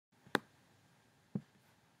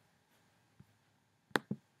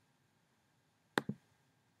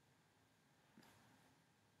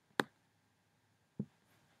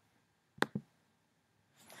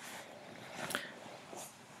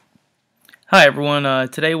Hi everyone.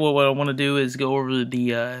 Today, what I want to do is go over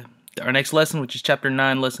the our next lesson, which is Chapter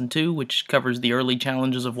 9, Lesson 2, which covers the early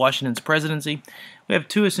challenges of Washington's presidency. We have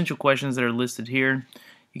two essential questions that are listed here.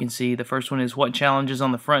 You can see the first one is, what challenges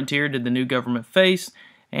on the frontier did the new government face?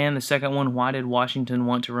 And the second one, why did Washington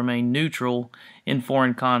want to remain neutral in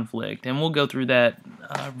foreign conflict? And we'll go through that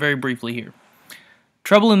very briefly here.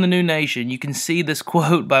 Trouble in the New Nation. You can see this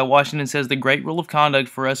quote by Washington says, "The great rule of conduct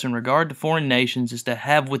for us in regard to foreign nations is to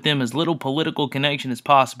have with them as little political connection as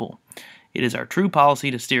possible. It is our true policy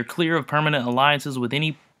to steer clear of permanent alliances with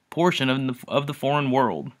any portion of the foreign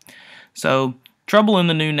world." So, trouble in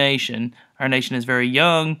the new nation. Our nation is very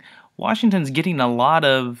young. Washington's getting a lot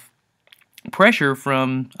of pressure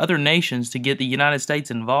from other nations to get the United States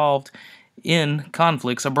involved in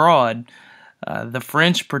conflicts abroad. The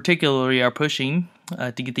French particularly are pushing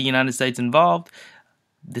to get the United States involved.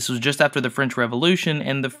 This was just after the French Revolution,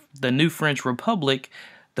 and the new French Republic,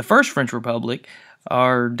 the first French Republic,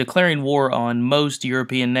 are declaring war on most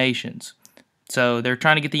European nations. So they're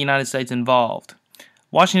trying to get the United States involved.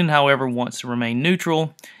 Washington, however, wants to remain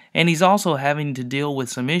neutral, and he's also having to deal with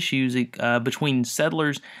some issues between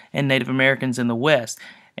settlers and Native Americans in the West.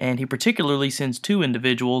 And he particularly sends two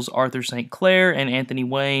individuals, Arthur St. Clair and Anthony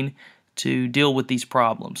Wayne, to deal with these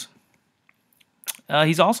problems.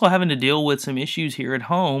 He's also having to deal with some issues here at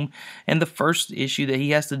home, and the first issue that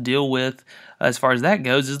he has to deal with, as far as that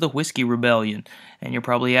goes, is the Whiskey Rebellion. And you're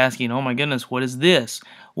probably asking, oh my goodness, what is this?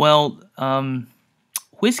 Well,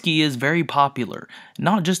 whiskey is very popular,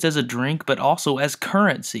 not just as a drink, but also as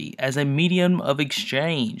currency, as a medium of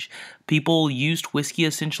exchange. People used whiskey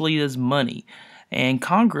essentially as money. And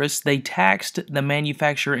Congress, they taxed the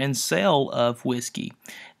manufacture and sale of whiskey.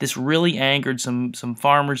 This really angered some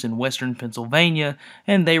farmers in western Pennsylvania,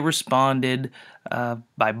 and they responded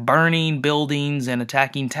by burning buildings and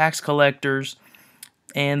attacking tax collectors.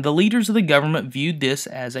 And the leaders of the government viewed this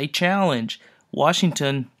as a challenge.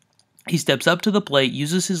 Washington, he steps up to the plate,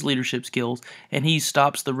 uses his leadership skills, and he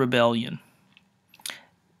stops the rebellion.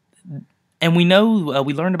 And we know,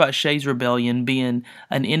 we learned about Shays' Rebellion being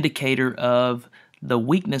an indicator of the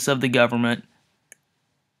weakness of the government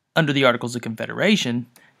under the Articles of Confederation.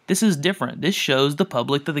 This is different. This shows the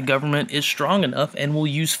public that the government is strong enough and will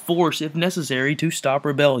use force if necessary to stop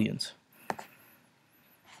rebellions.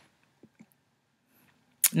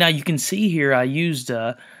 Now you can see here I used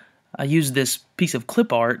this piece of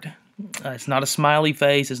clip art. It's not a smiley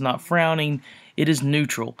face. It's not frowning. It is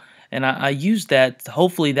neutral. And I used that.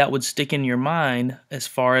 Hopefully that would stick in your mind as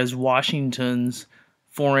far as Washington's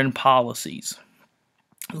foreign policies.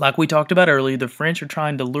 Like we talked about earlier, the French are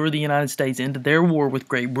trying to lure the United States into their war with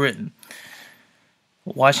Great Britain.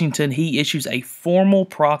 Washington, he issues a formal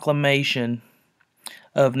proclamation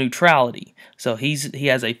of neutrality. So he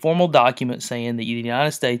has a formal document saying that the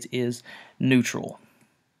United States is neutral.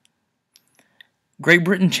 Great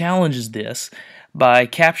Britain challenges this by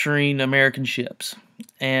capturing American ships,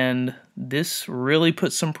 and this really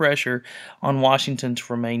puts some pressure on Washington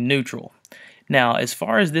to remain neutral. Now, as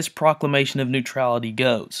far as this proclamation of neutrality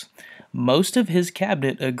goes, most of his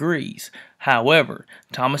cabinet agrees. However,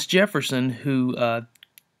 Thomas Jefferson, who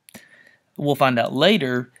we'll find out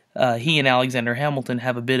later, he and Alexander Hamilton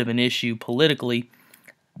have a bit of an issue politically.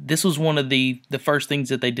 This was one of the first things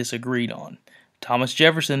that they disagreed on. Thomas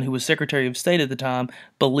Jefferson, who was Secretary of State at the time,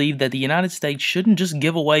 believed that the United States shouldn't just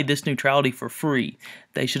give away this neutrality for free.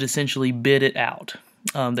 They should essentially bid it out.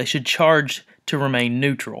 They should charge to remain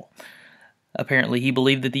neutral. Apparently, he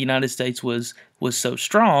believed that the United States was so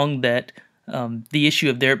strong that the issue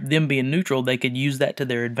of them being neutral, they could use that to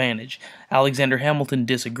their advantage. Alexander Hamilton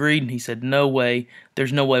disagreed, and he said, "No way.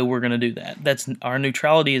 There's no way we're going to do that. Our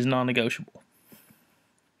neutrality is non-negotiable."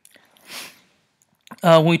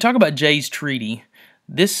 When we talk about Jay's Treaty,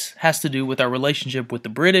 this has to do with our relationship with the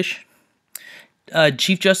British.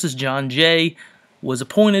 Chief Justice John Jay was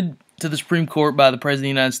appointed to the Supreme Court by the President of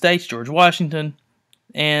the United States, George Washington,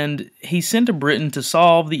 and he sent to Britain to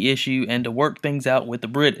solve the issue and to work things out with the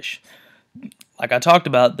British. Like I talked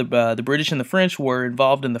about, the British and the French were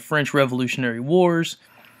involved in the French Revolutionary Wars.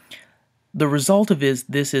 The result of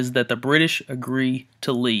this is that the British agree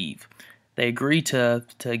to leave. They agree to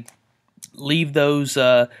leave those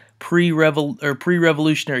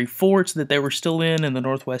pre-revolutionary forts that they were still in the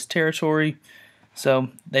Northwest Territory. So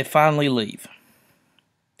they finally leave.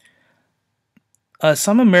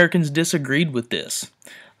 Some Americans disagreed with this,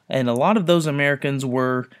 and a lot of those Americans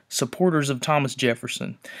were supporters of Thomas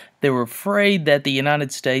Jefferson. They were afraid that the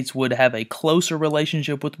United States would have a closer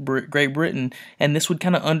relationship with Great Britain, and this would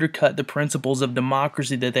kind of undercut the principles of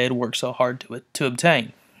democracy that they had worked so hard to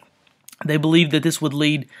obtain. They believed that this would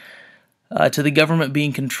lead to the government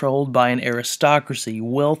being controlled by an aristocracy,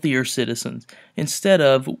 wealthier citizens, instead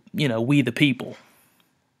of, we the people.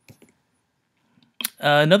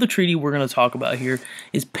 Another treaty we're going to talk about here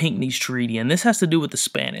is Pinckney's Treaty, and this has to do with the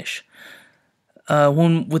Spanish.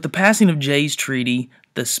 With the passing of Jay's Treaty,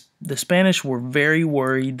 the Spanish were very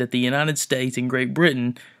worried that the United States and Great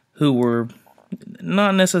Britain, who were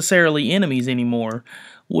not necessarily enemies anymore,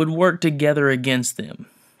 would work together against them.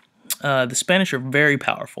 The Spanish are very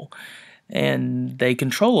powerful, and they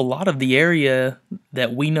control a lot of the area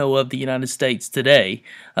that we know of the United States today.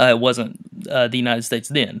 It wasn't the United States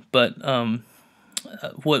then, but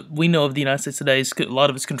what we know of the United States today is a lot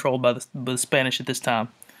of it's controlled by the Spanish at this time.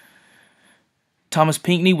 Thomas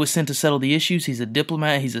Pinckney was sent to settle the issues. He's a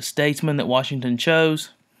diplomat. He's a statesman that Washington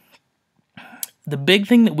chose. The big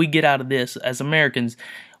thing that we get out of this as Americans,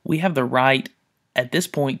 we have the right at this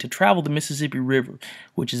point to travel the Mississippi River,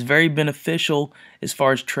 which is very beneficial as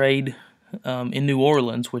far as trade in New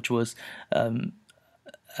Orleans, which was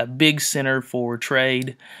a big center for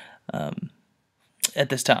trade at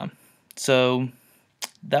this time. So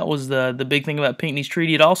that was the big thing about Pinckney's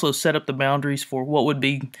Treaty. It also set up the boundaries for what would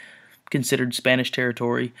be considered Spanish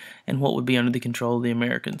territory and what would be under the control of the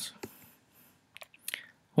Americans.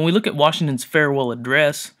 When we look at Washington's farewell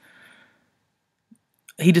address,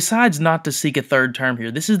 he decides not to seek a third term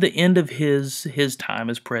here. This is the end of his time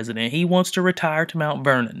as president. He wants to retire to Mount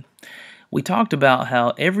Vernon. We talked about how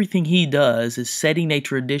everything he does is setting a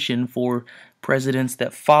tradition for presidents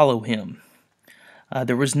that follow him.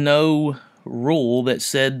 There was no rule that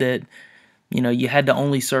said that you had to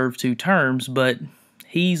only serve 2 terms, but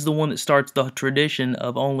he's the one that starts the tradition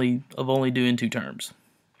of only doing 2 terms.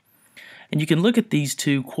 And you can look at these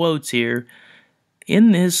 2 quotes here.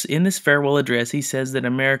 In this farewell address, he says that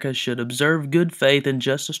America should observe good faith and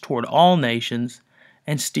justice toward all nations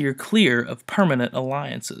and steer clear of permanent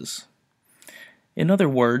alliances. In other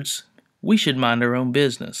words, we should mind our own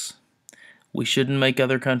business. We shouldn't make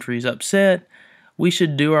other countries upset. We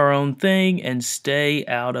should do our own thing and stay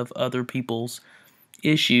out of other people's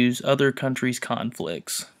issues, other countries'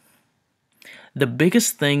 conflicts. The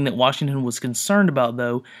biggest thing that Washington was concerned about,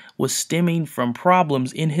 though, was stemming from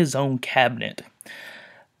problems in his own cabinet.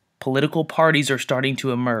 Political parties are starting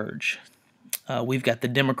to emerge. We've got the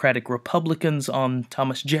Democratic Republicans on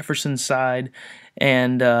Thomas Jefferson's side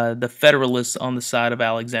and the Federalists on the side of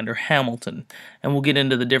Alexander Hamilton. And we'll get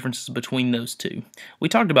into the differences between those two. We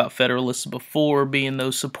talked about Federalists before being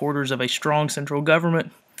those supporters of a strong central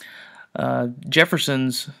government.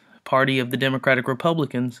 Jefferson's party of the Democratic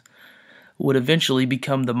Republicans would eventually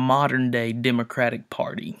become the modern-day Democratic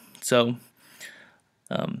Party. So,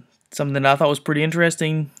 something that I thought was pretty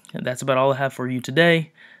interesting. And that's about all I have for you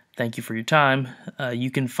today. Thank you for your time.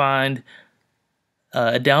 You can find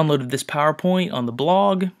a download of this PowerPoint on the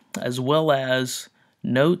blog, as well as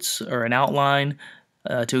notes or an outline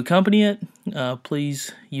to accompany it.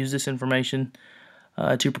 Please use this information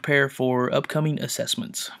to prepare for upcoming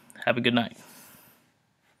assessments. Have a good night.